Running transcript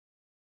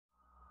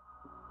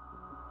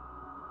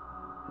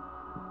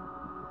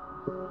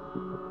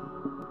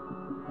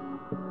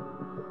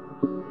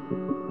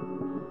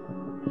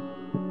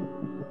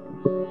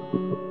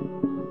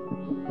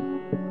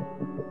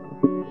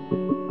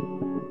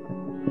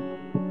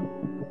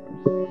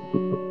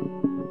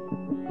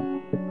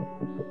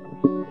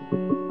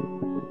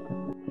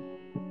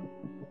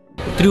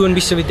त्रिभुवन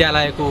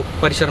विश्वविद्यालयको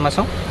परिसरमा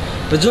छौं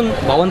र जुन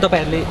भवन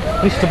तपाईहरुले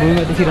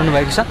पृष्ठभूमिमा देखिरहनु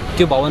भएको छ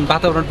त्यो भवन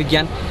वातावरण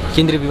विज्ञान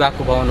केन्द्रीय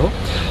विभागको भवन हो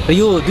र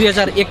यो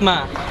 2001 मा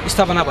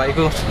स्थापना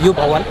भएको यो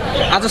भवन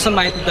आजसम्म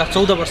आइपुग्दा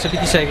 14 वर्ष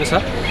बितिसकेको छ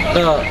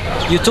र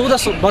यो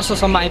 14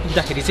 वर्षसम्म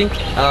आइपुग्दाखेरि चाहिँ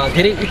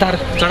धेरै उतार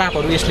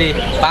चढावहरू यसले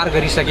पार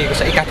गरिसकेको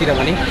छ एकातिर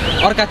भने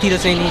अर्कातिर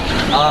चाहिँ नि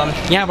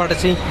यहाँबाट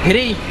चाहिँ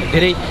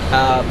धेरै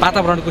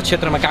वातावरणको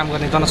क्षेत्रमा काम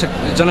गर्ने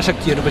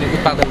जनशक्तिहरू पनि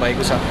उत्पादन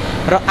भएको छ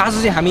र आज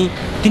चाहिँ हामी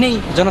तिनै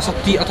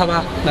जनशक्ति अथवा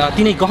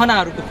तिनै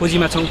गहनाहरूको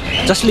खोजीमा छौं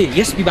जसले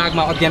यस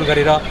विभागमा अध्ययन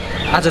गरेर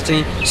आज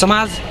चाहिँ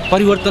समाज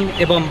परिवर्तन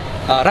एवं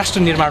राष्ट्र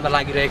निर्माणमा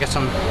लागिरहेका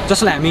छन्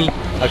जसलाई हामी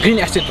ग्रीन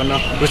एसेट भन्न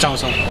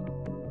रुचाउँछौं।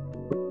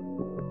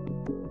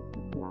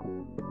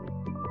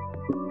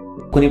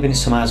 कुनै पनि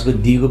समाजको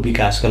दिगो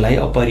विकासको लागि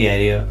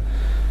अपरिहार्य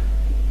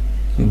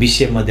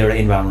विषय मध्ये एउटा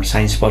इन्भाइरोमेन्ट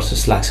साइन्स पर्छ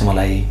जस्तो लाग्छ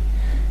मलाई।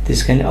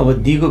 त्यसकारण अब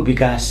दिगो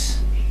विकास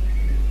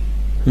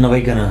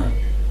नभइकन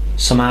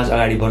समाज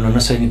अगाडि बढ्न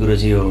नसक्ने कुरो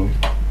चाहिँ यो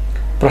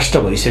प्रष्ट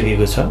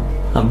भइसकेको छ।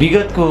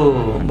 विगतको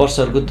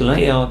वर्षहरूको तुलना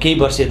केही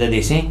वर्ष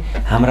यतादेखि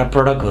चाहिँ हाम्रा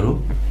प्रडक्टहरू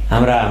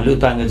हामीले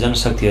उत्पादन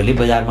जनशक्तिहरूले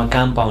बजारमा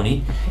काम पाउने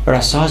एउटा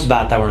सहज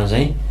वातावरण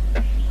चाहिँ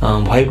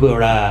भएको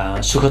एउटा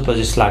सुखद पक्ष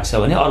जस्तो लाग्छ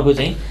भने अर्को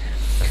चाहिँ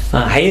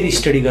हायर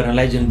स्टडी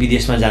गर्नलाई जुन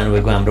विदेशमा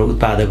जानुभएको हाम्रो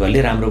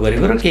उत्पादकहरूले राम्रो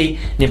गरेको र केही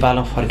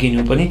नेपालमा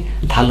फर्किनु पनि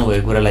थाल्नु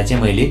भएको कुरालाई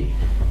चाहिँ मैले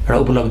एउटा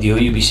उपलब्धि हो,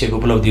 यो विषयको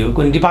उपलब्धि हो,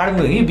 कुनै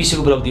डिपार्टमेन्टको यो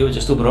विषयको उपलब्धि हो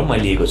जस्तो कुरो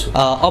मैले लिएको छु।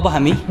 अब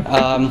हामी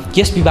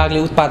यस विभागले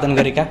उत्पादन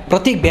गरेका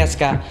प्रत्येक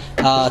ब्याचका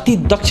ती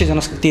दक्ष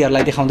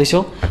जनशक्तिहरूलाई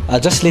देखाउँदैछौँ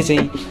जसले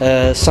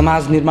चाहिँ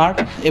समाज निर्माण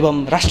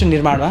एवं राष्ट्र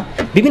निर्माणमा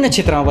विभिन्न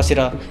क्षेत्रमा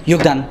बसेर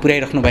योगदान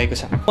पुर्याइराख्नु भएको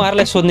छ।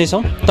 उहाँहरूलाई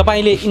सोध्नेछौँ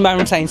तपाईले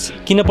इन्भाइरोमेन्ट साइन्स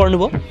किन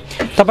पढ्नुभयो,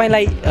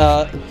 तपाईलाई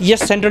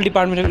यस सेन्ट्रल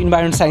डिपार्टमेन्ट अफ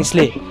इन्भाइरोमेन्ट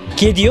साइन्सले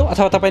के दियो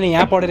अथवा तपाईले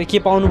यहाँ पढेर के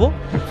पाउनुभयो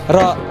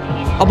र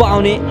अब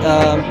आउने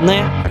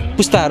नयाँ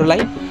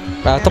पुस्ताहरूलाई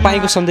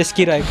तपाईको सन्देश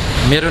के रहेको?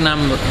 मेरो नाम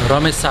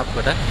रमेश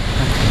सापकोटा,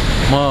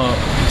 म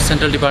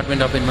सेन्ट्रल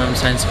डिपार्टमेन्ट अफ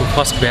इन्भाइरोमेन्ट साइन्सको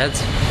फर्स्ट ब्याच,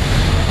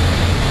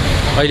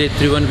 अहिले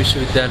त्रिभुवन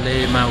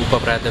विश्वविद्यालयमा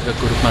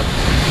उपप्राध्यापकको रूपमा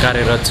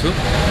कार्यरत छु।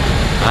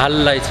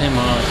 हाललाई चाहिँ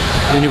म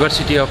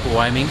युनिभर्सिटी अफ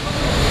वाइमिङ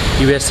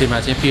युएसएमा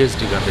चाहिँ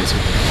पिएचडी गर्दैछु।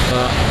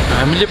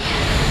 हामीले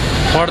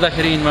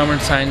पढ्दाखेरि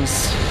इन्भाइरोमेन्ट साइन्स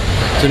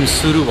जुन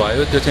सुरु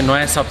भयो त्यो चाहिँ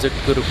नयाँ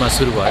सब्जेक्टको रूपमा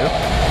सुरु भयो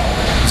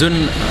जुन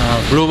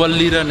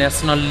ग्लोबल्ली र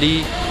नेसनल्ली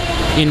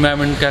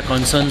इन्भाइरोमेन्टका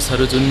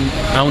कन्सर्न्सहरू जुन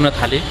आउन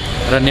थाले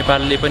र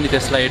नेपालले पनि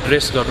त्यसलाई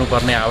एड्रेस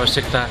गर्नुपर्ने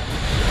आवश्यकता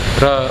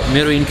र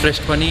मेरो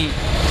इन्ट्रेस्ट पनि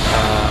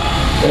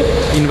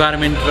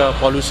इन्भाइरोमेन्ट र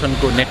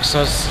पल्युसनको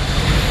नेक्सस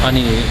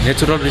अनि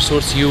नेचुरल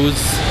रिसोर्स युज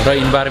र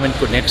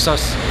इन्भाइरोमेन्टको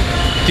नेक्सस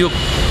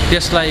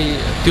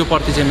त्यो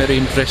प्रति चाहिँ मेरो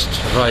इन्ट्रेस्ट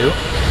रह्यो।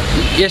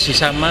 यस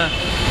हिसाबमा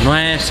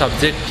नयाँ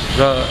सब्जेक्ट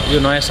र यो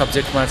नयाँ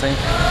सब्जेक्टमा चाहिँ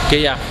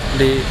केही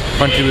आफूले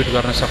कन्ट्रिब्युट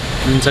गर्न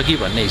सकिन्छ कि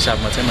भन्ने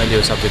हिसाबमा चाहिँ मैले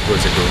यो सब्जेक्ट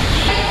रोजेको हो।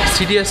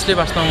 सिडिएसले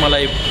वास्तवमा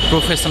मलाई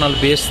प्रोफेसनल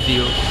बेस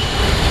दियो,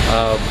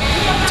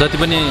 जति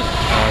पनि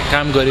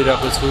काम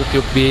गरिरहेको छु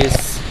त्यो बेस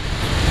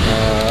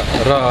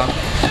र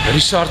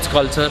रिसर्च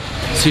कल्चर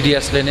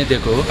सिडिएसले नै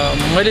दिएको हो।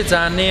 मैले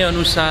जाने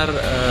अनुसार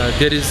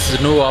there is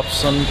no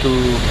option to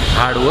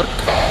hard work,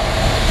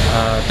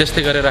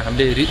 त्यस्तै गरेर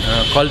हामीले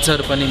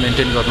कल्चर पनि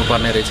मेन्टेन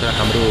गर्नुपर्ने रहेछ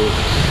हाम्रो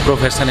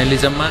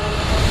प्रोफेसनलिजममा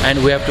and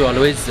we have to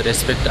always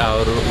respect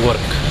our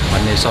work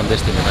भन्ने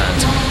सन्देश दिन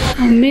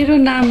चाहन्छु। मेरो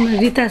नाम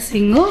रिता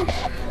सिंह हो,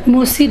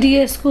 म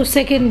सिडिएसको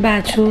सेकेन्ड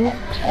ब्याच हो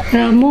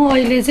र म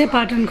अहिले चाहिँ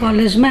पाटन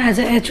कलेजमा एज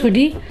अ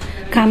एचओडी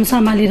काम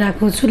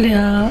सम्हालिरहेको छु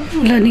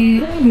अनि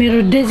मेरो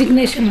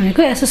डेजिग्नेसन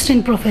भनेको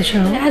एसिस्टेन्ट प्रोफेसर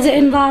हो। एज अ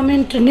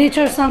इन्भाइरोमेन्ट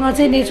नेचरसँग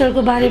चाहिँ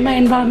नेचरको बारेमा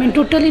environment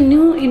totally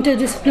new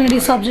interdisciplinary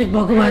subject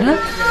भएको भएर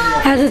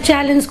एज अ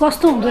च्यालेन्ज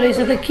कस्तो हुँदो रहेछ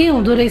त के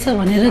हुँदो रहेछ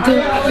भनेर त्यो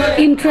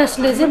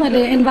इन्ट्रेस्टले चाहिँ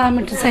मैले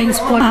इन्भाइरोमेन्टल साइन्स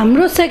पढेँ।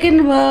 हाम्रो सेकेन्ड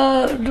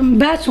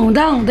ब्याच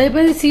हुँदै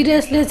पनि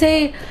सिरियसले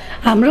चाहिँ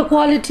हाम्रो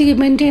क्वालिटी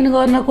मेन्टेन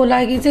गर्नको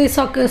लागि चाहिँ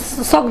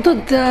सक्दो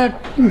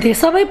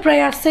सबै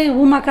प्रयास चाहिँ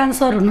उमाकान्त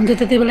सर हुनुहुन्थ्यो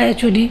त्यति बेला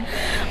एचओडी,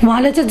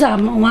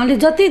 उहाँले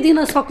जति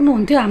दिन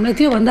सक्नुहुन्थ्यो हामीलाई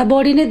त्योभन्दा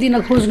बढी नै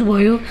दिन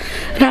खोज्नुभयो।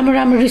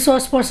 राम्रो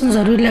रिसोर्स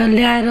पर्सन्सहरू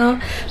ल्याएर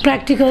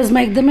प्र्याक्टिकल्समा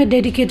एकदमै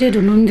डेडिकेटेड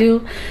हुनुहुन्थ्यो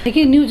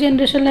कि न्यू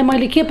जेनेरेसनलाई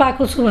मैले के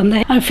पाएको छु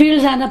भन्दा फिल्ड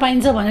जान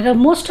पाइन्छ भनेर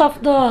मोस्ट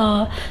अफ द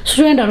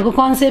स्टुडेन्टहरूको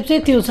कन्सेप्ट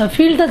चाहिँ त्यो छ,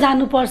 फिल्ड त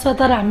जानुपर्छ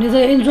तर हामीले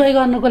चाहिँ इन्जोय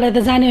गर्नुको लागि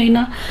त जाने होइन,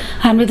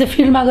 हामीले त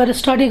फिल्डमा गएर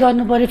स्टडी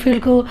गर्नु पऱ्यो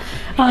फिल्डको,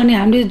 अनि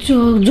हामीले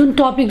जुन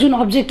टपिक जुन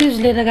अब्जेक्टिभ्स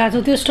लिएर गएको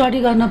छौँ त्यो स्टडी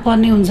गर्न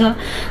पर्ने हुन्छ।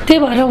 त्यही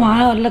भएर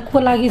उहाँहरूको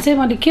लागि चाहिँ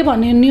मैले के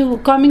भन्ने न्यू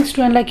कमिङ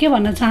स्टुडेन्टलाई के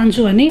भन्न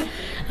चाहन्छु भने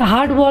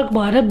हार्ड वर्क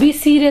भएर बी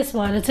सिरियस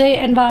भएर चाहिँ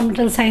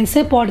इन्भाइरोमेन्टल साइन्स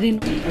चाहिँ पढिदिनु।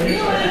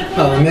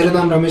 मेरो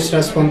नाम रमेश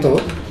राज पन्त हो,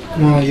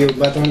 म यो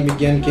वातावरण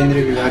विज्ञान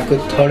केन्द्रीय विभागको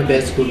थर्ड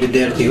ब्याचको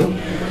विद्यार्थी हो।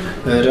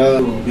 र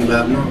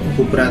विभागमा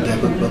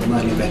उपप्राध्यापक पदमा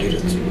अहिले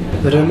कार्यरत छु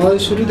र मलाई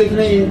सुरुदेखि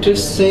नै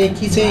इन्ट्रेस्ट चाहिँ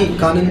कि चाहिँ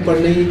कानुन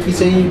पढ्ने कि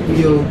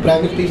चाहिँ यो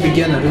प्राकृतिक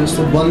विज्ञानहरू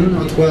जस्तो वन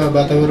अथवा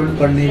वातावरण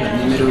पढ्ने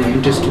भन्ने मेरो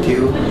इन्ट्रेस्ट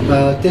थियो।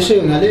 त्यसै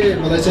हुनाले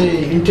मलाई चाहिँ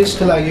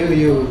इन्ट्रेस्ट लाग्यो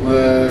यो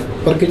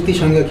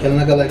प्रकृतिसँग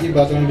खेल्नका लागि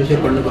वातावरण विषय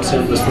पढ्नुपर्छ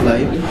जस्तो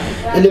लाग्यो।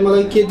 यसले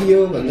मलाई के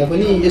दियो भन्दा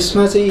पनि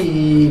यसमा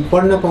चाहिँ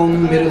पढ्न पाउनु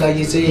मेरो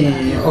लागि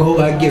चाहिँ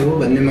अहोभाग्य हो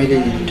भन्ने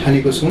मैले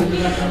ठानेको छु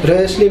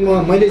र यसले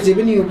मैले जे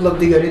पनि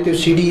उपलब्धि गरेँ त्यो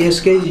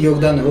CDESकै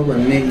योगदान हो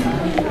भन्ने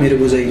मेरो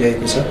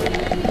बुझाइरहेको छ।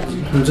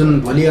 जुन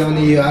भोलि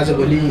आउने यो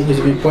आजभोलि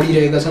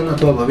पढिरहेका छन्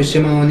अथवा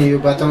भविष्यमा आउने यो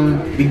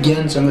वातावरण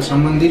विज्ञानसँग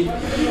सम्बन्धित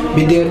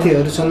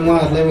विद्यार्थीहरू छन्,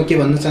 उहाँहरूलाई म के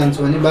भन्न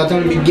चाहन्छु भने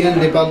वातावरण विज्ञान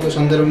नेपालको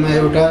सन्दर्भमा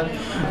एउटा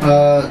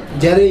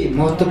ज्यादै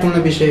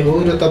महत्त्वपूर्ण विषय हो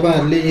र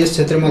तपाईँहरूले यस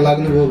क्षेत्रमा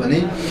लाग्नुभयो भने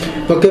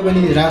पक्कै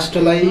पनि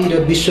राष्ट्रलाई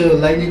र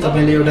विश्वलाई नै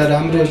तपाईँले एउटा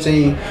राम्रो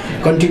चाहिँ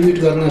कन्ट्रिब्युट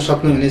गर्न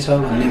सक्नुहुनेछ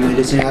भन्ने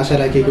मैले चाहिँ आशा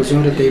राखेको छु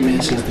र त्यही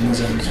मेसेज दिन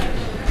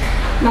चाहन्छु।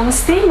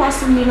 नमस्ते, म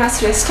सुनिमा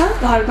श्रेष्ठ,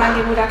 घर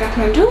बालेमुरा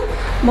काठमाडौँ।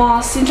 म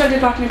सेन्ट्रल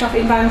डिपार्टमेन्ट अफ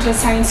इन्भाइरोमेन्टल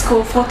साइन्सको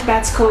 4th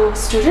ब्याचको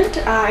स्टुडेन्ट,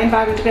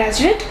 इन्भाइरोमेन्ट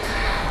ग्रेजुएट।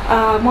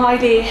 म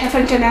अहिले हेफ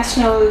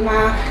इन्टरनेसनलमा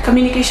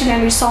कम्युनिकेसन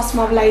एन्ड रिसोर्स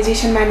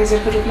मोबिलाइजेसन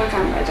म्यानेजरको रूपमा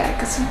काम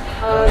गरिरहेको छु।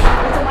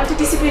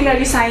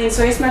 मल्टिडिसिप्लिनरी साइन्स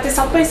हो, यसमा चाहिँ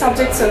सबै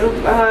सब्जेक्ट्सहरू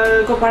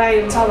को पढाइ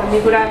हुन्छ भन्ने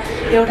कुरा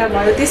एउटा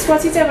भयो।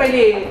 त्यसपछि चाहिँ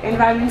मैले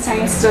इन्भाइरोमेन्ट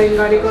साइन्स जोइन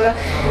गरेको र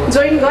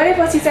जोइन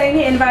गरेपछि चाहिँ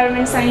नि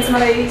इन्भाइरोमेन्ट साइन्स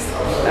मलाई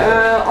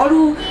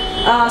अरू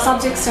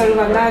सब्जेक्ट्सहरू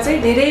भन्दा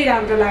चाहिँ धेरै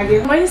राम्रो लाग्यो।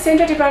 मैले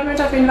सेन्ट्रल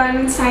डिपार्टमेन्ट अफ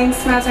इन्भाइरोमेन्ट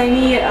साइन्समा चाहिँ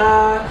नि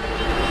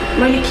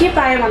मैले के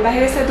पाएँ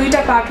भन्दाखेरि चाहिँ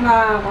दुईवटा पार्टमा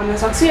भन्न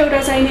सक्छु।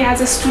 एउटा चाहिँ नि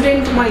एज अ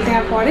स्टुडेन्ट मैले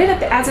त्यहाँ पढेँ र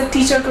एज अ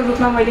टिचरको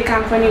रूपमा मैले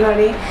काम पनि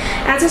गरेँ।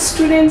 एज अ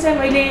स्टुडेन्ट चाहिँ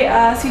मैले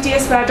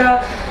CDESबाट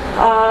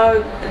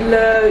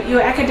यो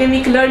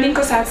एकाडेमिक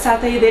लर्निङको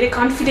साथसाथै धेरै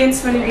कन्फिडेन्स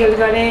पनि बिल्ड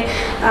गरेँ।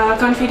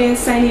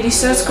 कन्फिडेन्स चाहिँ नि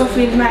रिसर्चको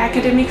फिल्डमा,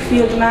 एकाडेमिक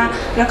फिल्डमा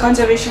र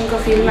कन्जर्भेसनको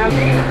फिल्डमा।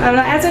 र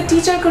एज अ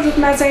टिचरको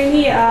रूपमा चाहिँ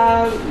नि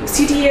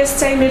CDES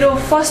चाहिँ मेरो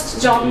फर्स्ट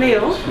जब नै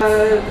हो।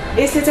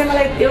 यसले चाहिँ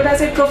मलाई एउटा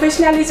चाहिँ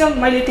प्रोफेसनलिजम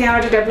मैले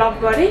त्यहाँबाट डेभलप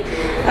गरेँ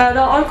र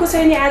अर्को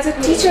चाहिँ नि एज अ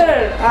टिचर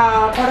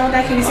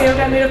पढाउँदाखेरि चाहिँ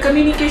एउटा मेरो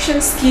कम्युनिकेसन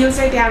स्किल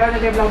चाहिँ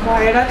त्यहाँबाट डेभलप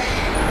भएर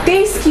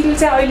त्यही स्किल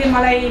चाहिँ अहिले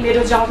मलाई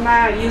मेरो जबमा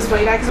युज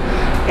भइरहेको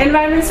छ।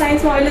 इन्भाइरोमेन्ट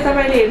साइन्समा अहिले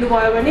तपाईँले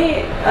हेर्नुभयो भने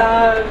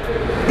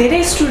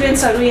धेरै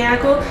स्टुडेन्ट्सहरू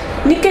यहाँको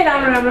निकै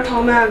राम्रो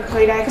ठाउँमा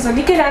गइरहेको छ,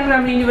 निकै राम्रो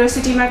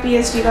युनिभर्सिटीमा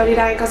PhD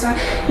गरिरहेको छ,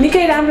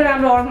 निकै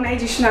राम्रो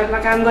अर्गनाइजेसनहरूमा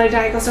काम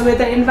गरिरहेको छ,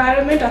 वेदर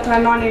इन्भाइरोमेन्ट अथवा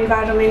नन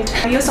इन्भाइरोमेन्ट।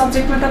 यो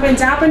सब्जेक्टमा तपाईँ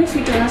जहाँ पनि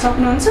फिट हुन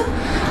सक्नुहुन्छ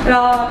र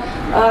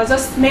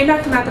जस्ट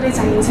मेहनत मात्रै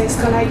चाहिन्छ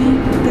यसको लागि।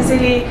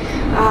 त्यसैले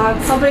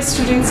सबै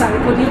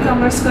स्टुडेन्ट्सहरूको न्यू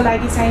कमर्सको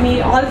लागि चाहिँ नि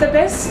all the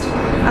best.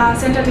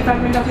 Central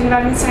department of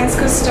environment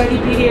साइन्सको study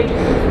period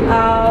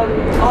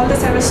all the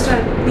semester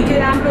निकै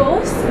राम्रो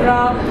होस् र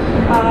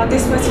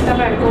त्यसपछि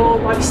तपाईँहरूको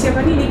भविष्य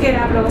पनि निकै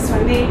राम्रो होस्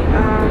भन्ने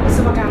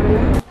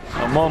शुभकामना।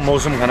 म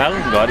मौसम खनाल,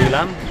 घर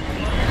इलाम।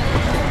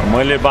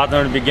 मैले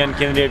वातावरण विज्ञान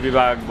केन्द्रीय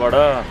विभागबाट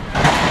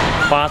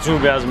 5औं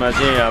ब्याचमा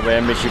चाहिँ अब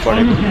MSc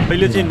पढेको।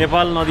 अहिले चाहिँ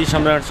नेपाल नदी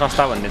संरक्षण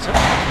संस्था भन्ने छ,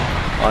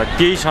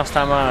 त्यही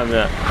संस्थामा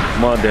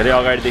म धेरै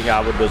अगाडिदेखि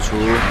आबद्ध छु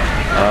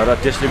र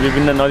त्यसले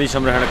विभिन्न नदी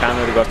संरक्षण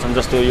कामहरू गर्छन्।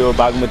 जस्तो यो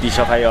बागमती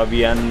सफाई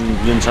अभियान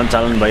जुन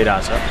सञ्चालन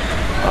भइरहेछ,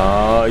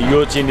 यो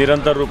चाहिँ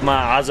निरन्तर रूपमा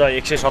आज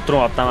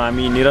 117औं हप्तामा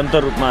हामी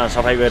निरन्तर रूपमा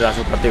सफाइ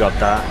गरिरहेको छौँ प्रत्येक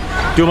हप्ता।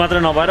 त्यो मात्र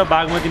नभएर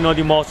बागमती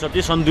नदी महोत्सव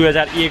चाहिँ सन्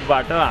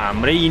 2001बाट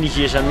हाम्रै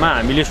इनिसिएसनमा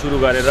हामीले सुरु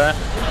गरेर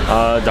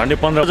झन्डै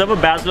 15 जब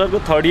ब्याचलरको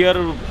 3rd इयर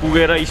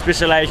पुगेर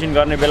स्पेसलाइजेसन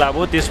गर्ने बेला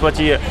भयो,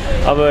 त्यसपछि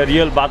अब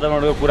रियल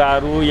वातावरणको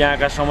कुराहरू,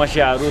 यहाँका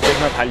समस्याहरू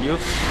देख्न थालियो।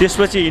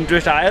 त्यसपछि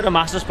इन्ट्रेस्ट आयो र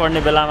मास्टर्स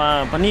पढ्ने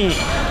बेलामा पनि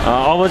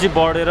अब चाहिँ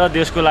बढेर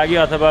देशको लागि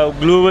अथवा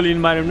ग्लोबल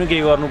इन्भाइरोमेन्टमै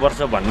केही गर्नुपर्छ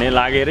भन्ने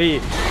लागेरै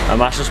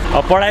मास्टर्स।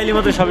 पढाइले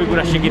मात्रै सबै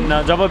कुरा सिकिन्न,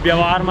 जब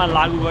व्यवहारमा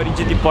लागू गरिन्छ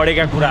ती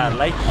पढेका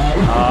कुराहरूलाई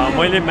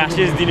मैले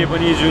म्यासेज दिने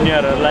पनि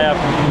जुनियरहरूलाई,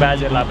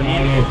 ब्याचहरूलाई पनि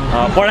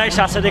पढाइ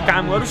साथसाथै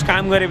काम गरोस्,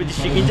 काम गरेपछि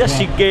सिकिन्छ,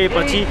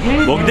 सिकेपछि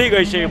भोग्दै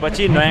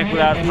गइसकेपछि नयाँ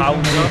कुराहरू थाहा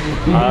हुन्छ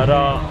र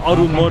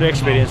अरू मोर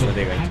एक्सपिरियन्स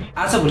हुँदै गइन्छ।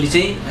 आजभोलि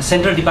चाहिँ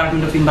central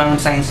department of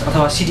environment science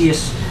अथवा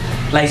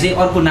CDESलाई चाहिँ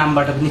अर्को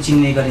नामबाट पनि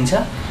चिन्ने गरिन्छ,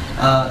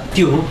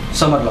 त्यो हो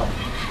समरलभ।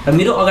 र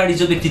मेरो अगाडि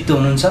जो व्यक्तित्व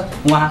हुनुहुन्छ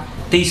उहाँ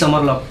त्यही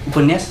समरलभ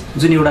उपन्यास,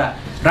 जुन एउटा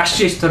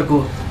राष्ट्रिय स्तरको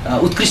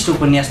उत्कृष्ट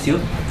उपन्यास थियो,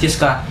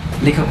 त्यसका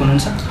लेखक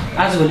हुनुहुन्छ।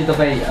 आजभोलि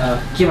तपाईँ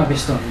केमा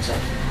व्यस्त हुनुहुन्छ?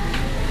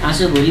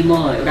 आजभोलि म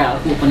एउटा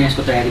अर्को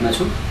उपन्यासको तयारीमा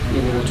छु। यो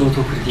मेरो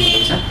 4थो कृति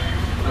हुँदैछ,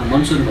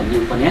 मनसुन भन्ने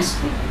उपन्यास।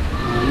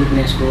 यो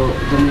उपन्यासको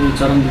एकदमै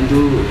चरम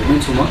बिन्दुमै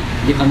छु म,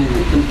 लेखन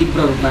एकदम तीव्र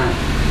रूपमा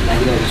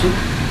लागिरहेको छु।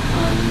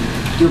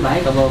 त्यो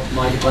बाहेक अब म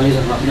अहिले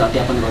कलेजहरूमा पनि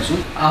अध्यापन गर्छु।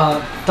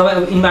 तपाईँ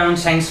अब इन्भाइरोमेन्ट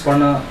साइन्स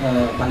पढ्न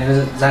भनेर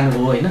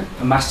जानुभयो होइन,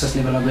 मास्टर्स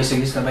लेभलमा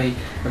गइसकेपछि तपाईँ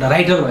एउटा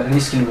राइटर भएर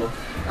निस्किनु भयो।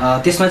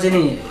 त्यसमा चाहिँ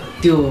नि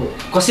त्यो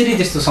कसरी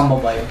त्यस्तो सम्भव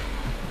भयो?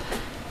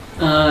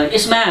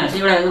 यसमा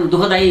चाहिँ एउटा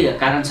दुःखदायी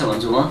कारण छ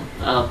भन्छु म।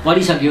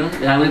 पढिसक्यो,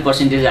 राम्रै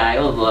पर्सेन्टेज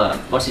आयो, अब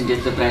पर्सेन्टेज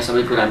त प्रायः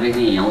सबैको राम्रै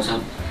नै आउँछ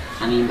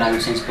हामी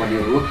इन्भाइरोमेन्ट साइन्स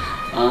पढ्नेहरू।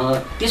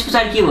 त्यस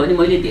पछाडि के भयो भने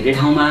मैले धेरै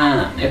ठाउँमा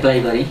एप्लाई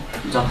गरेँ,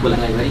 जबको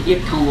लागि गरेँ। एक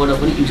ठाउँबाट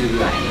पनि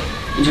इन्टरभ्यू आएन,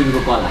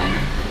 इन्टरभ्यूको कल आएन।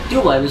 त्यो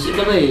भएपछि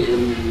एकदमै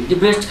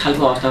डिप्रेस्ड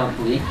खालको अवस्थामा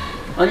पुगेँ।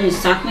 अनि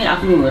साथमै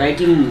आफ्नो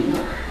राइटिङ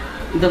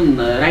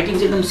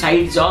चाहिँ एकदम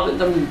साइड जब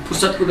एकदम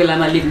फुर्सदको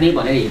बेलामा लेख्ने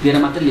भनेर हेपेर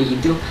मात्र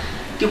लेखिन्थ्यो।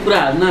 त्यो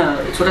कुराहरूमा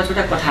छोटा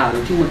छोटा कथाहरू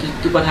थियो। म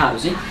त्यो कथाहरू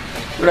चाहिँ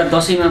एउटा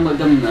दसैँमा म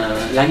एकदम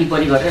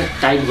लागिपरि गरेर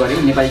टाइप गरेँ,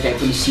 नेपाली टाइप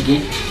पनि सिकेँ,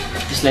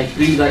 त्यसलाई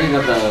प्रिन्ट गरेँ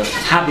र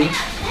छापेँ।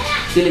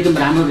 त्यसले एकदम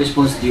राम्रो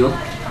रेस्पोन्स दियो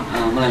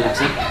मलाई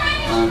लाग्छ।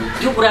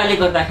 त्यो कुराले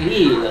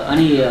गर्दाखेरि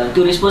अनि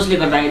त्यो रेस्पोन्सले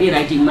गर्दाखेरि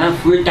राइटिङमा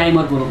फुल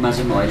टाइमरको रूपमा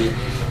चाहिँ म अहिले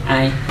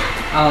आएँ।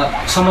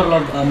 समर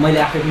लभ मैले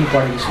आफै पनि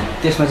पढेको छु।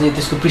 त्यसमा चाहिँ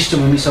त्यसको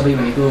पृष्ठभूमि सबै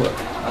भनेको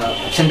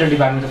सेन्ट्रल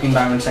डिपार्टमेन्ट अफ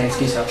इन्भाइरोमेन्ट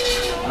साइन्सकै छ।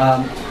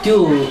 त्यो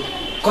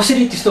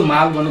कसरी त्यस्तो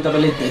माहौल गर्नु,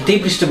 तपाईँले त्यही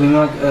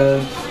पृष्ठभूमिमा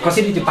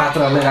कसरी त्यो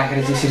पात्रहरूलाई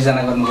राखेर चाहिँ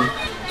सिर्जना गर्नुभयो?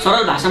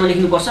 सरल भाषामा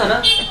लेख्नुपर्छ र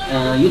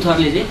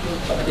युथहरूले चाहिँ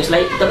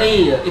त्यसलाई एकदमै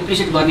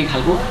एप्रिसिएट गर्ने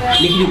खालको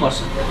लेखिनुपर्छ।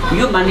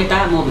 यो मान्यता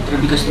म भित्र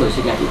विकसित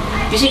भइसकेको थियो।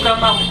 त्यसै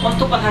क्रममा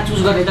कस्तो कथा चुज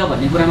गर्ने त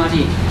भन्ने कुरामा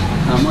चाहिँ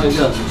म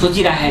एउटा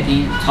सोचिराखेको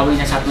थिएँ। 6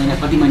 महिना 7 महिना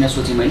कति महिना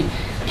सोचेँ मैले।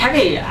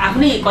 ठ्याक्कै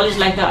आफ्नै कलेज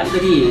लाइफ त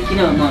अलिकति किन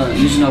म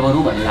युज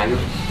नगरौँ भन्ने लाग्यो।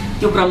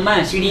 त्यो क्रममा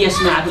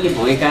CDESमा आफूले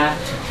भएका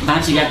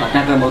बाँचेका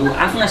घटनाक्रमहरू,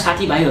 आफ्ना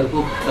साथीभाइहरूको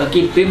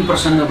केही प्रेम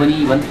प्रसङ्ग पनि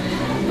इभन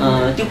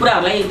त्यो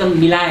कुराहरूलाई एकदम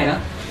मिलाएर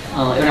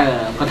एउटा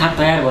कथा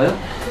तयार भयो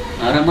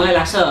र मलाई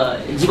लाग्छ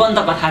जीवन्त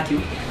कथा थियो।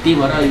 त्यही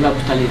भएर युवा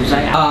पुस्ताले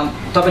रुचाए।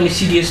 तपाईँले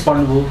CDES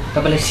पढ्नुभयो,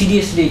 तपाईँलाई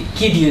CDESले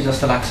के दियो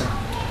जस्तो लाग्छ?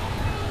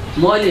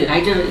 म अहिले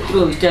राइटर, यत्रो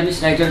इस्टाब्लिस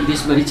राइटर,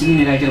 देशभरि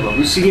चिनिने राइटर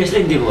भएको CDESले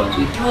दिएको भन्छु।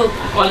 त्यो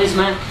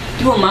कलेजमा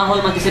त्यो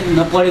माहौलमा त्यसरी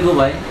नपढेको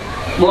भए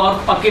म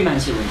अर्कै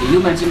मान्छे हुन्थेँ। यो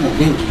मान्छे म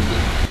हुँदै हुन्थेँ।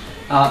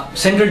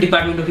 सेन्ट्रल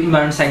डिपार्टमेन्ट अफ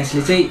इन्भाइरोमेन्ट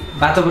साइन्सले चाहिँ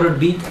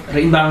वातावरणविद र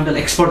इन्भाइरोमेन्टल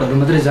एक्सपर्टहरू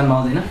मात्रै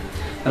जन्माउँदैन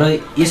र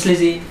यसले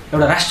चाहिँ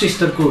एउटा राष्ट्रिय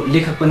स्तरको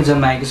लेखक पनि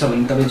जन्माएको छ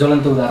भन्ने तपाईँ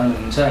ज्वलन्त उदाहरण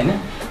हुनुहुन्छ होइन।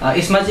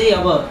 यसमा चाहिँ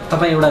अब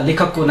तपाईँ एउटा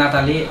लेखकको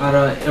नाताले र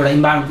एउटा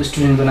इन्भाइरोमेन्टको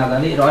स्टुडेन्टको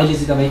नाताले र अहिले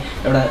चाहिँ तपाईँ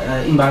एउटा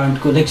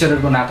इन्भाइरोमेन्टको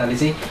लेक्चररको नाताले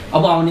चाहिँ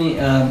अब आउने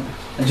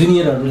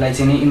जुनियरहरूलाई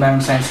चाहिँ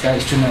इन्भाइरोमेन्ट साइन्सका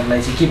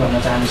स्टुडेन्टहरूलाई चाहिँ के भन्न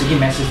चाहनुहुन्छ, के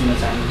मेसेज दिन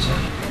चाहनुहुन्छ?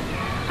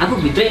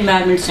 आफूभित्र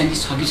इन्भाइरोमेन्ट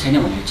साइन्टिस्ट छ कि छैन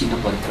भनेर चिन्नु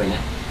पऱ्यो पहिला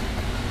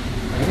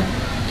होइन।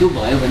 त्यो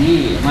भयो भने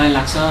मलाई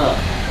लाग्छ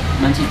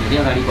मान्छे धेरै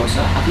अगाडि बढ्छ।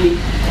 आफूले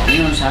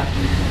भनेअनुसार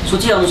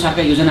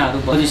सोचेअनुसारका योजनाहरू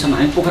बजेसम्म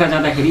हामी पोखरा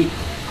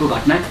जाँदाखेरिको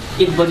घटना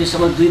 1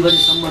 बजेसम्म 2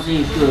 बजेसम्म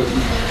चाहिँ त्यो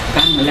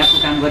ल्याबको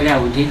काम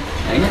गरिरहेको हुन्थेँ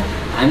होइन।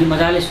 हामी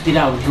मजाले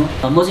सुतिरहेको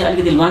हुन्थ्यौँ। म चाहिँ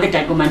अलिकति लुहादै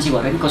टाइपको मान्छे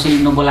भएर नि कसैले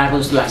नबोलाएको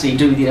जस्तो लाग्छ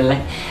इन्टरभ्यू दिनलाई।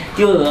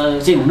 त्यो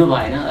चाहिँ हुनु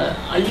भएन।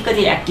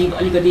 अलिकति एक्टिभ,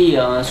 अलिकति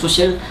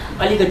सोसियल,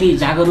 अलिकति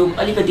जागरुक,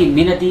 अलिकति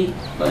मेहनती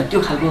त्यो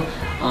खालको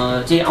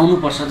चाहिँ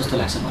आउनुपर्छ जस्तो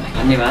लाग्छ मलाई।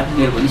 धन्यवाद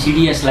मेरो पनि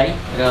CDESलाई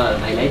र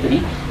भाइलाई पनि।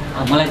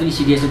 मलाई पनि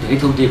CDESले धेरै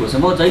थोक दिएको छ।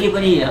 म जहिले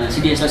पनि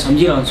CDESलाई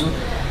सम्झिरहन्छु।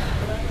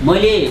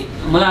 मलाई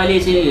अहिले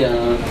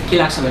चाहिँ के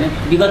लाग्छ भने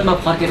विगतमा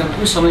फर्केर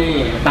कुन समय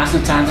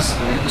बाँच्न चाहन्छस्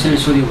भनेर कसैले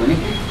सोध्यो भने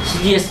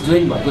CDES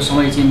जोइन भएको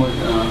समय चाहिँ म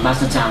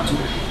बाँच्न चाहन्छु।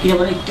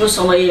 किनभने त्यो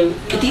समय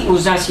यति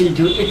ऊर्जाशील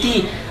थियो, यति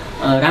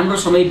राम्रो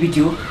समय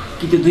बित्यो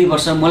कि त्यो 2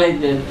 वर्ष मलाई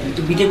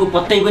त्यो बितेको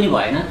पत्तै पनि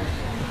भएन।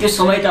 त्यो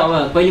समय त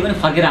अब कहिले पनि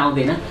फर्केर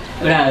आउँदैन।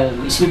 एउटा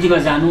स्मृतिमा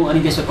जानु अनि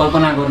त्यसको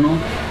कल्पना गर्नु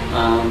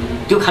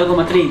त्यो खालको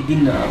मात्रै दिन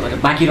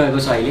बाँकी रहेको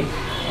छ अहिले।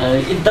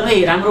 एकदमै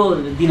राम्रो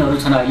दिनहरू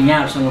छन् अहिले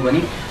यहाँहरूसँग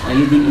पनि।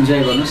 यो दिन इन्जोय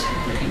गर्नुहोस्।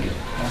 Thank you.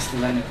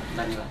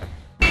 धन्यवाद।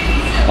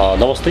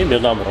 नमस्ते,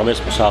 मेरो नाम रमेश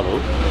प्रसाद हो।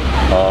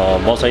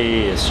 म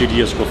चाहिँ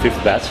CDES को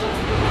 5th ब्याच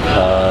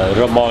र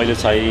म अहिले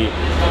चाहिँ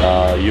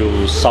यो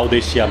साउथ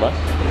एसियामा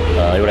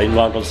एउटा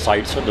इन्भाइरोमेन्टल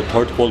साइट छ द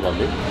 3rd पोल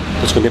भन्ने,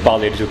 त्यसको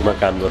नेपाल एडिटरमा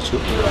काम गर्छु।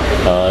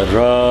 र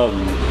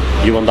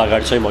योभन्दा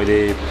अगाडि चाहिँ मैले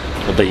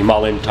द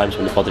हिमालयन टाइम्स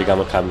भन्ने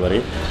पत्रिकामा काम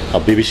गरेँ,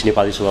 BBC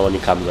नेपाली सेवामा पनि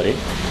काम गरेँ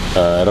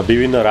र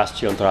विभिन्न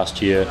राष्ट्रिय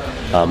अन्तर्राष्ट्रिय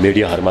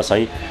मिडियाहरूमा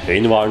चाहिँ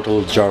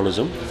इन्भाइरोमेन्टल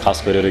जर्नलिजम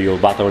खास गरेर यो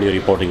वातावरणीय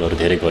रिपोर्टिङहरू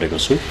धेरै गरेको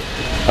छु।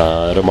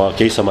 र म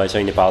केही समय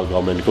चाहिँ नेपाल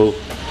गभर्मेन्टको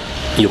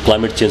यो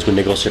क्लाइमेट चेन्जको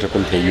नेगोसिएटर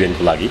पनि थिएँ UN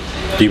को लागि।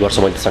 2 वर्ष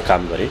मैले त्यसमा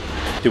काम गरेँ।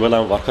 त्यो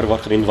बेलामा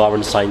भर्खर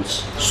इन्भाइरोमेन्ट साइन्स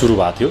सुरु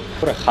भएको थियो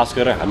र खास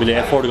गरेर हामीले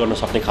एफोर्ड गर्न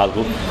सक्ने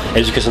खालको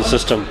एजुकेसन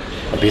सिस्टम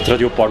भित्र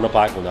त्यो पढ्न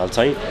पाएको हुनाले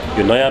चाहिँ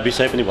यो नयाँ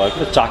विषय पनि भएको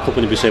र चाखो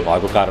पनि विषय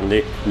भएको कारणले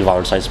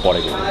इन्भाइरोमेन्ट साइन्स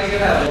पढेको।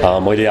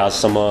 मैले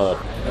आजसम्म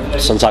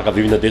संसारका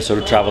विभिन्न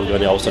देशहरू ट्राभल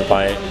गर्ने अवसर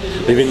पाएँ,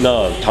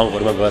 विभिन्न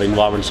ठाउँहरूमा गएर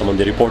इन्भाइरोमेन्ट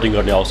सम्बन्धी रिपोर्टिङ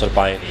गर्ने अवसर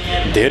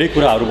पाएँ। धेरै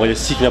कुराहरू मैले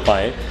सिक्न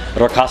पाएँ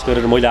र खास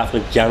गरेर मैले आफ्नो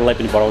ज्ञानलाई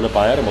पनि बढाउन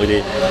पाएँ र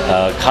मैले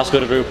खास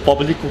गरेर यो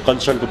पब्लिकको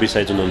कन्सर्नको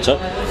विषय जुन हुन्छ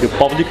यो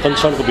पब्लिक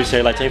कन्सर्नको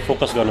विषयलाई चाहिँ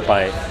फोकस गर्न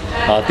पाएँ।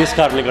 त्यस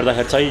कारणले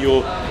गर्दाखेरि चाहिँ यो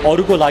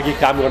अरूको लागि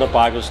काम गर्न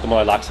पाएको जस्तो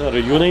मलाई लाग्छ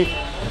र यो नै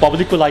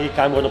पब्लिकको लागि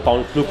काम गर्न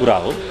पाउनु ठुलो कुरा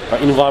हो। र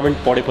इन्भाइरोमेन्ट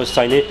पढेपछि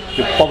चाहिँ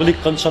यो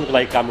पब्लिक कन्सर्नको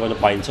लागि काम गर्न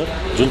पाइन्छ,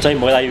 जुन चाहिँ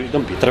मलाई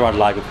एकदम भित्रबाट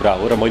लागेको कुरा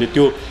हो र मैले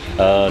त्यो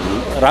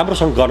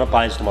राम्रोसँग गर्न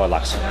पाएँ जस्तो मलाई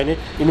लाग्छ। अनि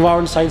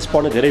इन्भाइरोमेन्ट साइन्स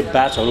पढ्ने धेरै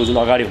ब्याचहरू जुन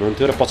अगाडि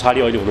हुनुहुन्थ्यो र पछाडि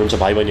अहिले हुनुहुन्छ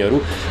भाइ बहिनीहरू,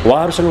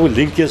 उहाँहरूसँगको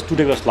लिङ्केज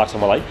टुटेको जस्तो लाग्छ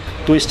मलाई।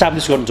 त्यो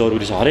इस्टाब्लिस गर्नु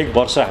जरुरी छ। हरेक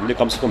वर्ष हामीले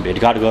कमसेकम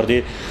भेटघाट गर्दै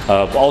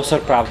अवसर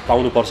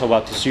पाउनुपर्छ वा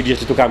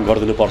सिडिएसले त्यो काम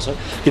गरिदिनुपर्छ,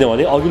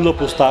 किनभने अघिल्लो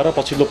पुस्ता र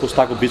पछिल्लो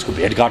पुस्ताको बिचको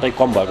भेटघाटै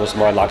कम भएको जस्तो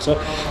मलाई लाग्छ।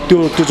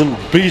 त्यो जुन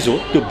ब्रिज हो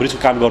त्यो ब्रिजको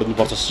काम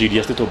गरिदिनुपर्छ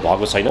सिडिएसले, त्यो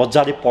भएको छैन।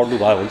 मजाले पढ्नु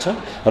भयो हुन्छ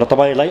र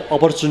तपाईँलाई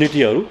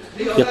अपर्च्युनिटीहरू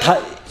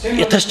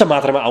यथेष्ट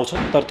मात्रामा आउँछ,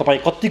 तर तपाईँ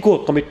कतिको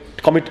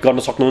कमिट गर्न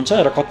सक्नुहुन्छ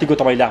र कतिको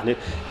तपाईँले आफूले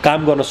काम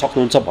गर्न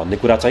सक्नुहुन्छ भन्ने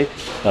कुरा चाहिँ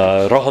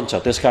रहन्छ।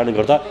 त्यस कारणले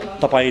गर्दा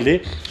तपाईँले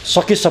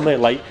सकेसम्म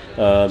यसलाई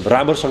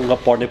राम्रोसँग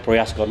पढ्ने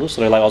प्रयास गर्नुहोस्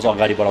र यसलाई अझ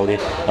अगाडि बढाउने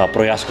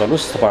प्रयास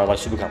गर्नुहोस्। तपाईँहरूलाई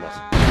शुभकामना छ।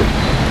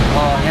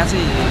 यहाँ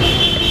चाहिँ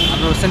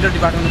हाम्रो central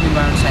department of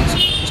environment science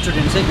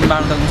student चाहिँ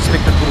इन्भाइरोमेन्टल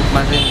इन्सपेक्टरको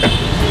रूपमा चाहिँ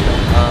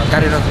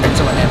कार्यरत हुनुहुन्छ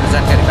भन्ने हामीले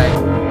जानकारी पाएको।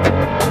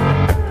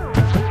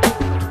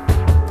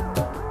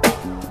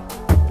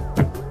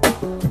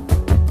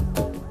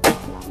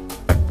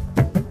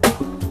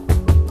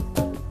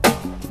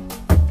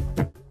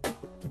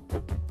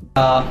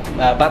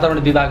 वातावरण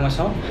विभागमा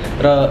छौँ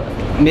र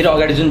मेरो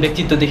अगाडि जुन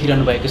व्यक्तित्व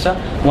देखिरहनु भएको छ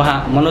उहाँ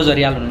मनोज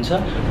अरियाल हुनुहुन्छ।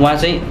 उहाँ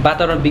चाहिँ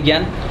वातावरण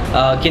विज्ञान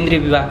केन्द्रीय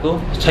विभागको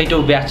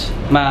 6औँ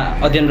ब्याचमा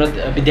अध्ययनरत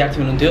विद्यार्थी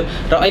हुनुहुन्थ्यो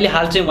र अहिले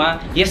हाल चाहिँ उहाँ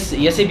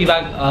यसै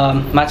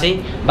विभागमा चाहिँ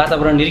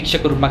वातावरण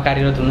निरीक्षकको रूपमा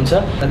कार्यरत हुनुहुन्छ।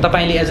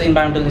 तपाईँले एज अ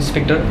इन्भाइरोमेन्टल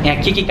इन्सपेक्टर यहाँ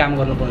के काम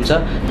गर्नुहुन्छ,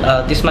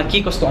 त्यसमा के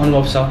कस्तो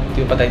अनुभव छ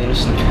त्यो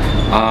बताइदिनुहोस् न।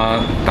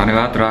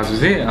 धन्यवाद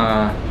Raju ji.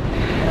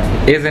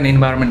 As an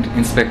environment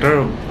inspector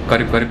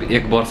करिब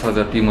 1 वर्ष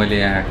जति मैले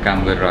यहाँ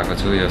काम गरिरहेको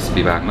छु यस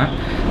विभागमा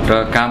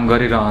र काम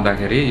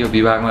गरिरहँदाखेरि यो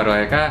विभागमा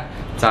रहेका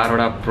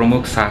 4वटा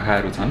प्रमुख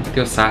शाखाहरू छन्।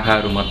 त्यो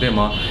शाखाहरूमध्ये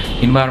म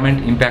environment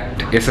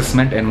impact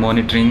assessment and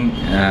monitoring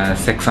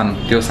section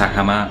त्यो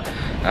शाखामा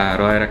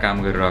रहेर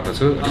काम गरिरहेको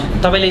छु।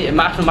 तपाईँले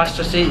आफ्नो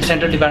मास्टर्स चाहिँ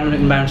सेन्ट्रल डिपार्टमेन्ट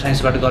अफ इन्भाइरोमेन्ट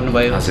साइन्सबाट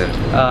गर्नुभयो। हजुर।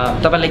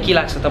 तपाईँलाई के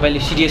लाग्छ, तपाईँले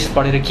सिडिएस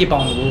पढेर के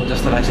पाउनुभयो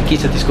जस्तो लाग्छ, के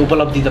छ त्यसको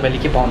उपलब्धि, तपाईँले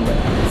के पाउनुभयो?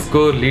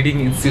 यसको लिडिङ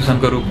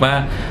इन्स्टिट्युसनको रूपमा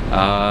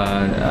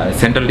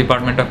सेन्ट्रल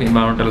डिपार्टमेन्ट अफ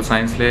इन्भाइरोमेन्टल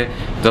साइन्सले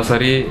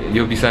जसरी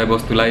यो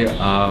विषयवस्तुलाई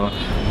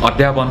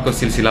अध्यापनको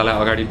सिलसिलालाई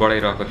अगाडि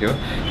बढाइरहेको थियो,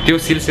 त्यो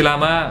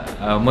सिलसिलामा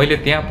मैले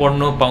त्यहाँ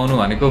पढ्नु पाउनु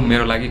भनेको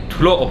मेरो लागि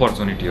ठुलो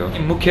अपर्च्युनिटी हो।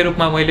 मुख्य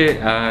रूपमा मैले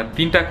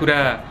 3टा कुरा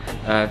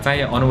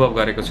चाहिँ अनुभव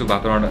गरेको छु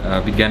वातावरण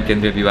विज्ञान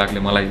केन्द्रीय विभागले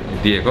मलाई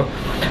दिएको।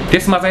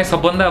 त्यसमा चाहिँ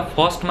सबभन्दा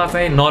फर्स्टमा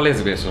चाहिँ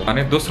नलेज बेस हो,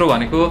 अनि दोस्रो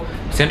भनेको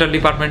सेन्ट्रल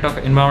डिपार्टमेन्ट अफ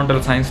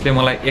इन्भाइरोमेन्टल साइन्सले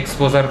मलाई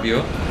एक्सपोजर दियो।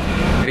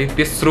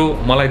 तेस्रो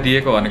मलाई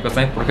दिएको भनेको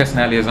चाहिँ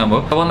प्रोफेसनलिजम हो।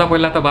 सबभन्दा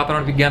पहिला त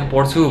वातावरण विज्ञान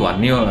पढ्छु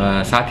भन्ने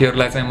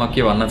साथीहरूलाई चाहिँ म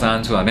के भन्न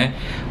चाहन्छु भने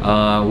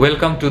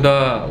welcome to the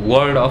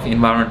world of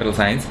environmental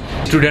science.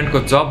 स्टुडेन्टको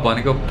जब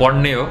भनेको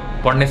पढ्ने हो,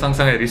 पढ्ने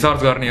सँगसँगै रिसर्च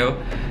गर्ने हो।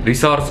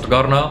 रिसर्च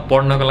गर्न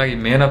पढ्नको लागि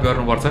मेहनत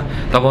गर्नुपर्छ।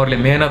 तपाईँहरूले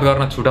मेहनत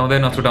गर्न छुटाउँदै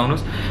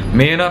नछुटाउनुहोस्।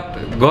 मेहनत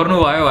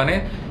गर्नुभयो भने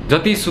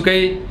जतिसुकै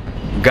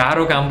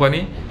गाह्रो काम पनि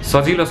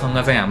सजिलोसँग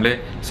चाहिँ हामीले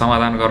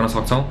समाधान गर्न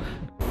सक्छौँ।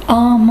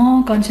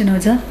 म कञ्चन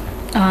ओझा।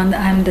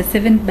 I'm the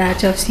 7th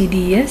batch of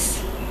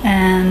CDES,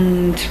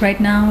 and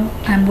right now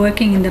I'm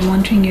working in the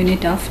monitoring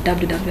unit of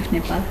WWF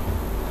Nepal.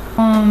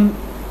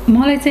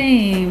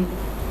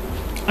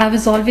 I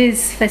was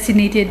always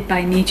fascinated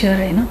by nature,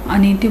 and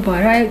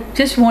I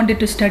just wanted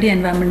to study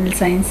environmental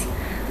science.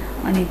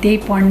 And they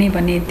पढ्ने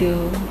भन्ने त्यो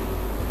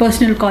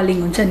personal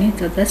calling हुन्छ नि,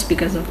 so just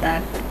because of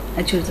that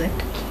I chose it.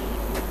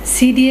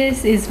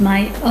 CDES is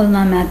my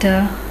alma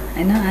mater,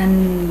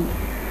 and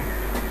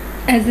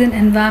as an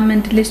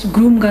environmentalist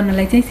groom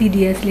गर्नलाई चाहिँ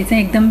CDES ले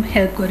चाहिँ एकदम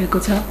help गरेको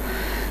छ.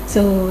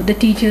 So the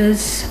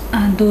teachers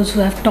and those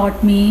who have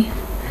taught me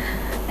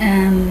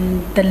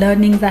and the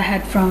learnings I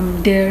had from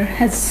there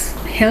has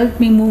helped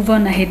me move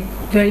on ahead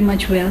very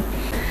much well.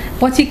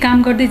 पछि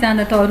काम गर्दै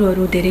जाँदा त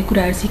अरू धेरै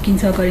कुराहरू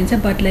सिकिन्छ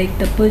गरिन्छ, but like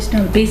the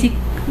personal basic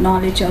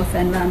knowledge of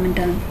environment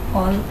and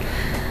all,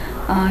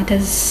 it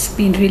has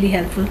been really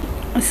helpful.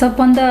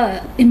 सबभन्दा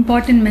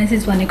इम्पोर्टेन्ट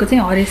मेसेज भनेको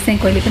चाहिँ हरेस चाहिँ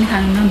कहिले पनि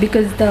खानुहुन्न,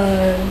 because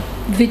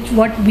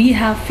what we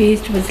have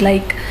faced was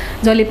like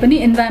जसले पनि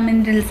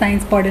इन्भाइरोमेन्टल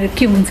साइन्स पढेर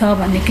के हुन्छ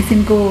भन्ने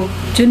किसिमको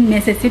जुन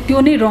मेसेज थियो त्यो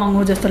नै रङ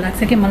हो जस्तो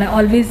लाग्छ कि मलाई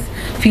अलवेज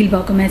फिल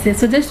भएको message.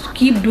 So just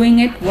keep doing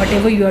it what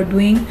ever you are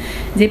doing.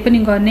 जे पनि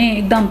गर्ने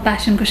एकदम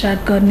प्यासनको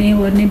साथ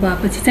गर्ने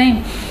भएपछि चाहिँ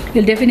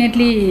you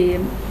definitely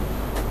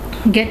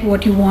get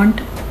what you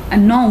want.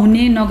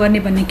 नहुने नगर्ने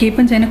भन्ने केही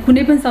पनि छैन,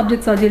 कुनै पनि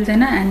सब्जेक्ट सजिलो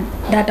छैन,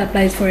 and that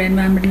applies for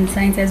environmental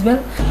science as well.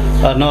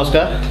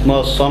 नमस्कार,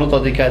 म सनत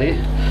अधिकारी,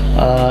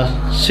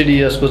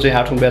 सिडिएसको चाहिँ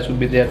 8औं ब्याचको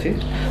विद्यार्थी.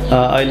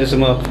 अहिले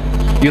चाहिँ म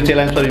युथ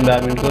एलायन्स फर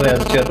इन्भाइरोमेन्टको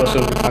एज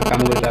चेयरपर्सनको रूपमा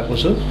काम गरिरहेको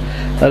छु.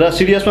 र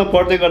सिडिएसमा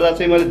पढ्दै गर्दा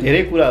चाहिँ मैले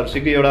धेरै कुराहरू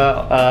सिकेँ. एउटा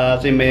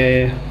चाहिँ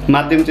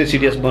माध्यम चाहिँ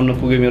सिडिएस बन्न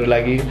पुग्यो मेरो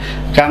लागि.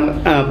 काम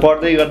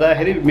पढ्दै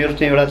गर्दाखेरि मेरो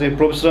चाहिँ एउटा चाहिँ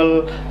प्रोफेसनल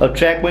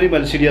ट्र्याक पनि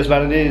मैले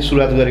सिडिएसबाट नै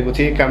सुरुवात गरेको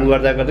थिएँ. काम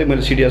गर्दा गर्दै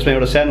मैले सिडिएसमा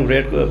एउटा सानो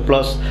red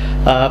plus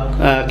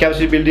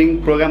capacity building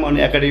programme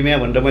अनि एकाडेमिया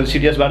भनेर मैले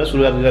सिडिएसबाट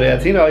सुरुवात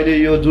गरेको थिएँ. र अहिले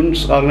यो जुन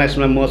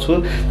अर्गनाइजेसनमा म छु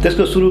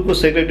त्यसको सुरुको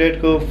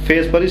सेक्रेटरिएटको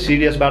फेज पनि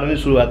सिडिएसबाट नै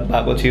सुरुवात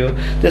भएको थियो.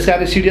 त्यस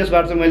कारण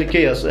सिडिएसबाट चाहिँ मैले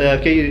केही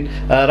केही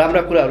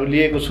राम्रा कुराहरू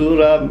लिएको छु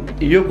र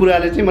यो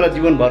कुराले चाहिँ मलाई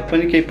जीवनभर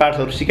पनि केही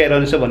पाठहरू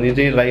सिकाइरहनेछ भन्ने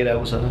चाहिँ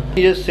लागिरहेको छ।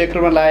 यस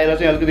सेक्टरमा लागेर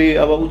चाहिँ अलिकति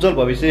अब उज्जवल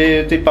भविष्य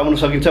चाहिँ पाउन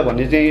सकिन्छ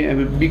भन्ने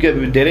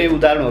चाहिँ धेरै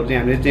उदाहरणहरू चाहिँ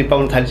हामीले चाहिँ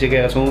पाउन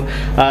थालिसकेका छौँ।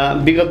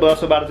 विगत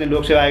वर्षबाट चाहिँ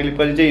लोकसेवा आयोगले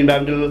पनि चाहिँ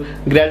इन्भाइरोमेन्टल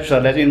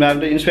ग्रेजुएट्सहरूलाई चाहिँ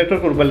इन्भाइरोमेन्टल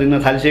इन्सपेक्टरको रूपमा लिन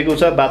थालिसकेको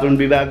छ, वातावरण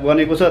विभाग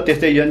बनेको छ।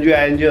 त्यस्तै एनजिओ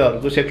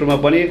आइएनजिओहरूको सेक्टरमा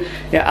पनि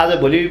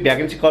आजभोलि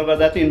भ्याकेन्सी कल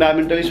गर्दा चाहिँ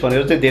इन्भाइरोमेन्टलिस्ट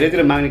भनेर चाहिँ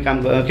धेरैतिर माग्ने काम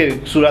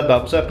सुरुवात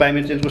भएको छ।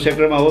 क्लाइमेट चेन्जको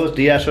सेक्टरमा होस्,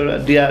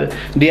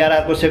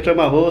 डिआरआरको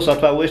सेक्टरमा होस्,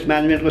 अथवा वेस्ट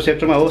म्यानेजमेन्टको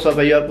सेक्टरमा होस्,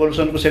 अथवा एयर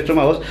पोल्युसनको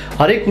सेक्टरमा होस्,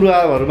 हरेक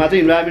कुराहरूमा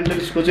चाहिँ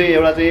इन्भाइरोमेन्टलिस्टको चाहिँ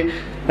एउटा चाहिँ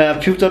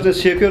फ्युचर चाहिँ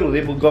सेक्योर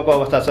हुँदै गएको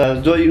अवस्था छ।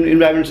 जो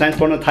इन्भाइरोमेन्ट साइन्स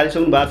पढ्न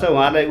थालिसक्नु भएको छ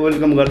उहाँहरूलाई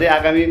वेलकम गर्दै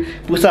आगामी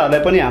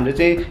पुस्ताहरूलाई पनि हामीले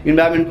चाहिँ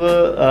इन्भाइरोमेन्टको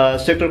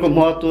सेक्टरको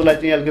महत्त्वलाई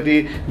चाहिँ अलिकति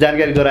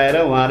जानकारी गराएर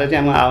उहाँहरूलाई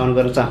चाहिँ म आह्वान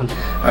गर्न चाहन्छु।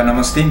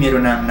 नमस्ते, मेरो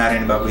नाम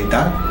नारायण बाबु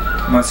रिताल।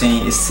 म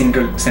चाहिँ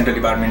सेन्ट्रल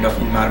डिपार्टमेन्ट अफ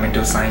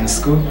इन्भाइरोमेन्टल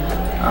साइन्सको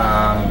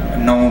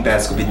 9औं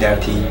ब्याचको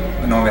विद्यार्थी,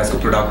 9औं ब्याचको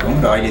प्रोडक्ट हुँ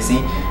र अहिले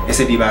चाहिँ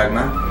यसै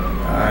विभागमा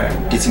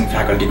टिचिङ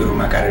फ्याकल्टीको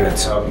रूपमा कार्यरत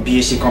छ।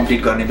 बिएससी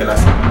कम्प्लिट गर्ने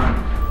बेलासम्म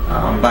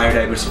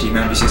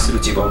बायोडाइभर्सिटीमा विशेष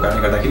रुचि भएको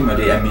कारणले गर्दाखेरि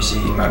मैले एमएससी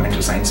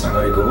इन्भाइरोमेन्टल साइन्समा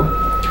गरेको हो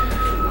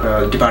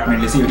र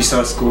डिपार्टमेन्टले चाहिँ यो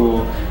रिसर्चको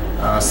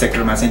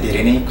सेक्टरमा चाहिँ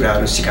धेरै नै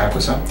कुराहरू सिकाएको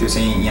छ। त्यो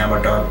चाहिँ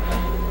यहाँबाट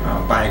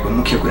पाएको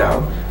मुख्य कुरा हो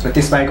र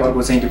त्यसबाहेक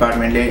अर्को चाहिँ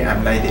डिपार्टमेन्टले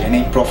हामीलाई धेरै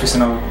नै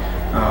प्रोफेसनल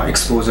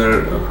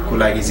एक्सपोजरको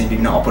लागि चाहिँ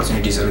विभिन्न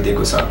अपर्च्युनिटिजहरू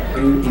दिएको छ।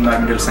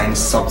 इन्भाइरोमेन्टल साइन्स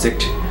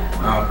सब्जेक्ट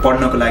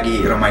पढ्नको लागि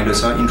रमाइलो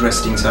छ,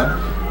 इन्ट्रेस्टिङ छ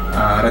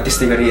र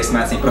त्यस्तै गरी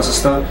यसमा चाहिँ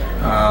प्रशस्त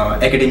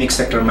एकाडेमिक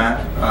सेक्टरमा,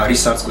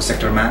 रिसर्चको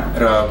सेक्टरमा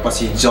र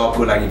पछि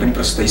जबको लागि पनि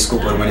प्रशस्त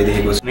स्कोपहरू मैले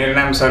देखेको छु। मेरो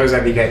नाम सरोज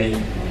अधिकारी,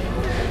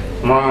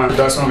 म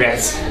 10औं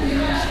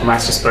ब्याच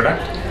मास्टर्स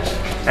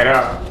प्रोडक्ट र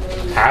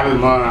हाल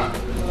म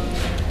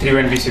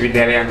त्रिभुवन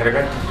विश्वविद्यालय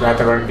अन्तर्गत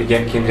वातावरण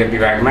विज्ञान केन्द्रीय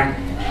विभागमा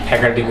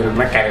फ्याकल्टीको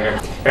रूपमा कार्यरत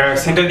र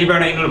सेन्ट्रल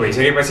डिपार्टमेन्ट इनरोल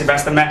भइसकेपछि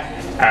वास्तवमा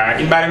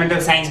इन्भाइरोमेन्टल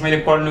साइन्स मैले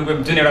पढ्नुको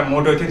जुन एउटा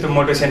मोटो थियो त्यो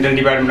मोटो सेन्ट्रल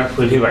डिपार्टमेन्टमा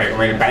फुलफिल भएको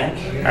मैले पाएँ।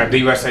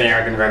 2 वर्ष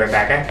यहाँ अध्ययन गर्दा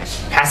पाएका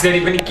खास गरी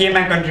पनि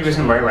केमा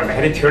कन्ट्रिब्युसन भयो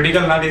भन्दाखेरि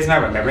थ्योरिटिकल नलेजमा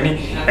भन्दा पनि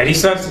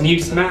रिसर्च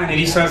निड्समा अनि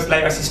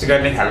रिसर्चलाई असिस्ट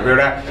गर्ने खालको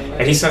एउटा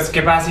रिसर्च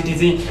क्यापासिटी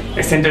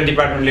चाहिँ सेन्ट्रल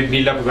डिपार्टमेन्टले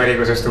बिल्डअप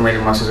गरेको जस्तो मैले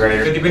महसुस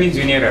गरेको। जति पनि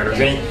जुनियरहरू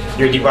चाहिँ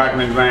यो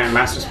डिपार्टमेन्टमा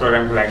मास्टर्स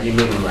प्रोग्रामको लागि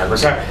इनरोल हुनुभएको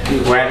छ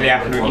उहाँहरूले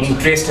आफ्नो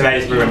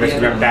इन्ट्रेस्टलाई सबैभन्दा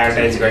सुरुमा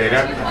प्रायोरिटाइज गरेर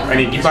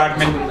अनि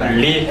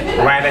डिपार्टमेन्टले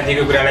उहाँलाई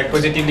दिएको कुरालाई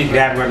पोजिटिभली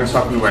ग्राब गर्न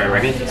सक्नुभयो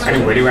भने अनि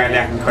भोलि उहाँले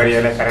आफ्नो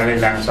करियरलाई तरालै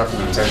लान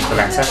सक्नुहुन्छ जस्तो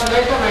लाग्छ।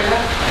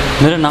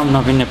 मेरो नाम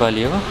नवीन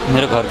नेपाली हो,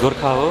 मेरो घर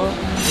गोर्खा हो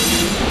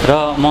र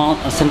म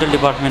सेन्ट्रल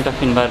डिपार्टमेन्ट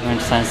अफ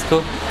इन्भाइरोमेन्ट साइन्सको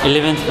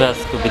 11th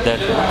ब्याचको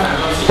विद्यार्थी हो।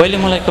 पहिले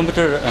मलाई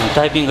कम्प्युटर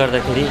टाइपिङ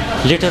गर्दाखेरि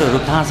लेटरहरू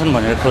कहाँ छन्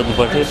भनेर खोज्नु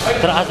पर्थ्यो,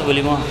 तर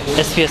आजभोलि म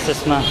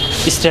एसपीएसएसमा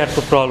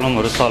स्ट्याटको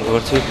प्रब्लमहरू सल्भ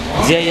गर्छु।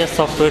 जीआईएस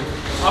सफ्टवेयर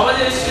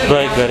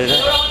प्रयोग गरेर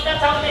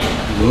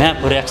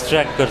म्यापहरू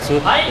एक्सट्र्याक्ट गर्छु,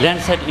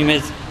 ल्यान्डसाइड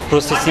इमेज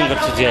प्रोसेसिङ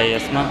गर्छु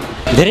जीआईएसमा।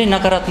 धेरै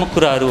नकारात्मक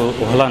कुराहरू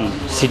होलान्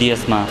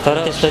सिडिएसमा, तर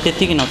त्यसलाई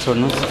त्यत्तिकै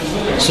नछोड्नु,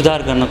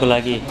 सुधार गर्नको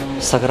लागि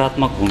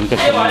सकारात्मक भूमिका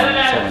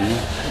खेल्नुहुन्छ भन्ने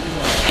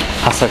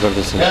आशा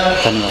गर्दछु।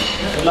 धन्यवाद।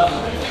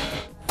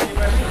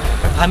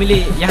 हामीले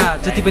यहाँ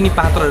जति पनि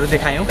पात्रहरू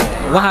देखायौँ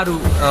उहाँहरू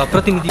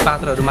प्रतिनिधि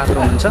पात्रहरू मात्र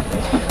हुनुहुन्छ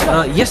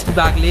र यस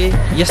विभागले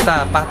यस्ता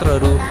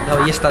पात्रहरू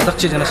र यस्ता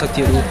दक्ष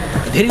जनशक्तिहरू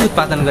धेरै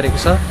उत्पादन गरेको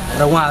छ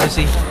र उहाँहरू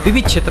चाहिँ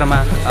विविध क्षेत्रमा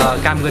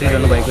काम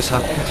गरिरहनु भएको छ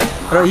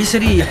र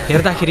यसरी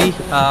हेर्दाखेरि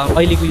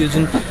अहिलेको यो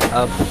जुन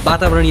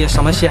वातावरणीय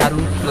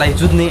समस्याहरूलाई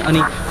जुझ्ने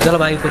अनि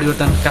जलवायु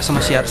परिवर्तनका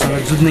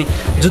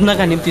समस्याहरूसँग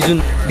जुझ्नका निम्ति जुन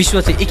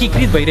विश्व चाहिँ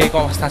एकीकृत भइरहेको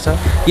अवस्था छ,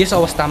 यस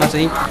अवस्थामा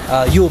चाहिँ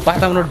यो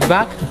वातावरण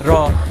विभाग र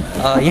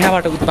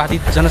यहाँबाट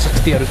उत्पादित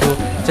जनशक्तिहरूको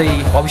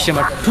चाहिँ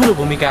भविष्यमा ठुलो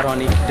भूमिका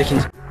रहने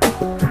देखिन्छ।